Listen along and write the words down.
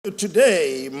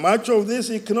Today, much of this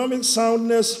economic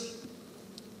soundness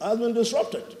has been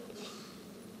disrupted.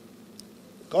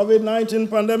 COVID-19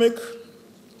 pandemic,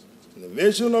 the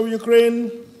invasion of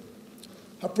Ukraine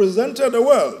have presented the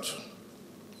world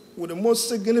with the most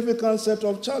significant set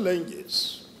of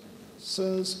challenges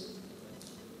since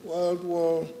World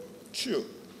War II.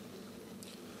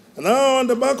 And now, on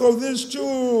the back of these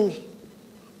two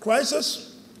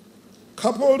crises,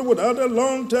 coupled with other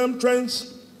long-term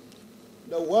trends,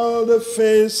 the world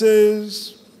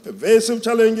faces pervasive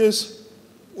challenges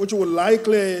which will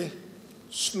likely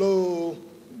slow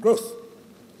growth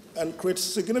and create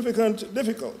significant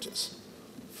difficulties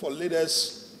for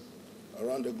leaders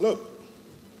around the globe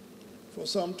for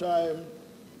some time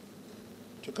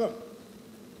to come.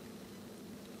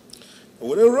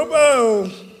 With a global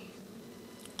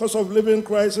cost of living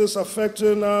crisis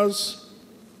affecting us,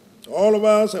 all of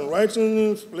us, and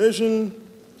rising inflation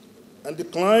and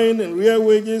decline in real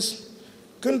wages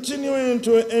continuing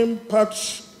to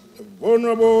impact the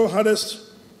vulnerable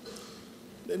hardest,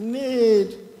 the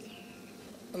need,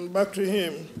 and back to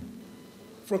him,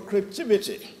 for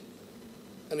creativity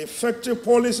and effective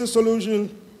policy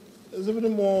solution is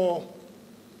even more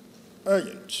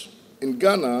urgent. In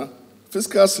Ghana,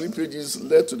 fiscal slippages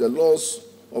led to the loss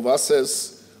of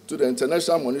access to the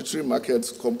international monetary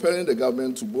market, compelling the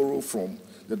government to borrow from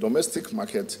the domestic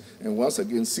market and once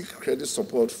again seek credit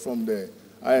support from the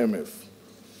IMF.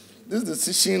 This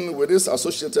decision, with its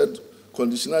associated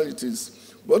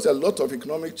conditionalities, brought a lot of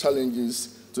economic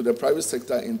challenges to the private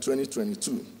sector in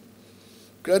 2022.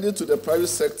 Credit to the private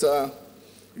sector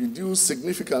reduced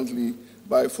significantly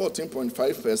by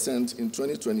 14.5% in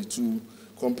 2022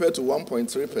 compared to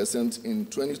 1.3% in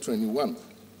 2021,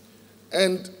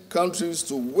 and countries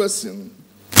to worsen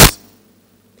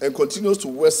and continues to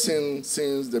worsen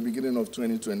since the beginning of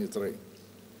 2023.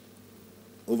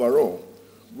 Overall,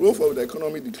 growth of the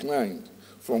economy declined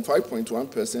from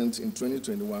 5.1% in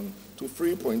 2021 to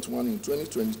 3.1% in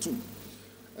 2022,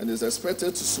 and is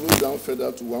expected to slow down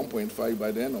further to 1.5% by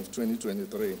the end of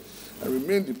 2023, and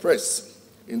remain depressed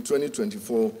in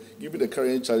 2024, given the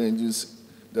current challenges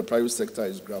the private sector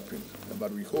is grappling.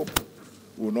 But we hope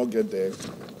we will not get there.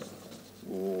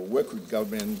 We'll work with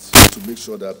government to make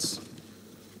sure that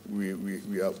we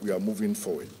are moving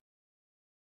forward.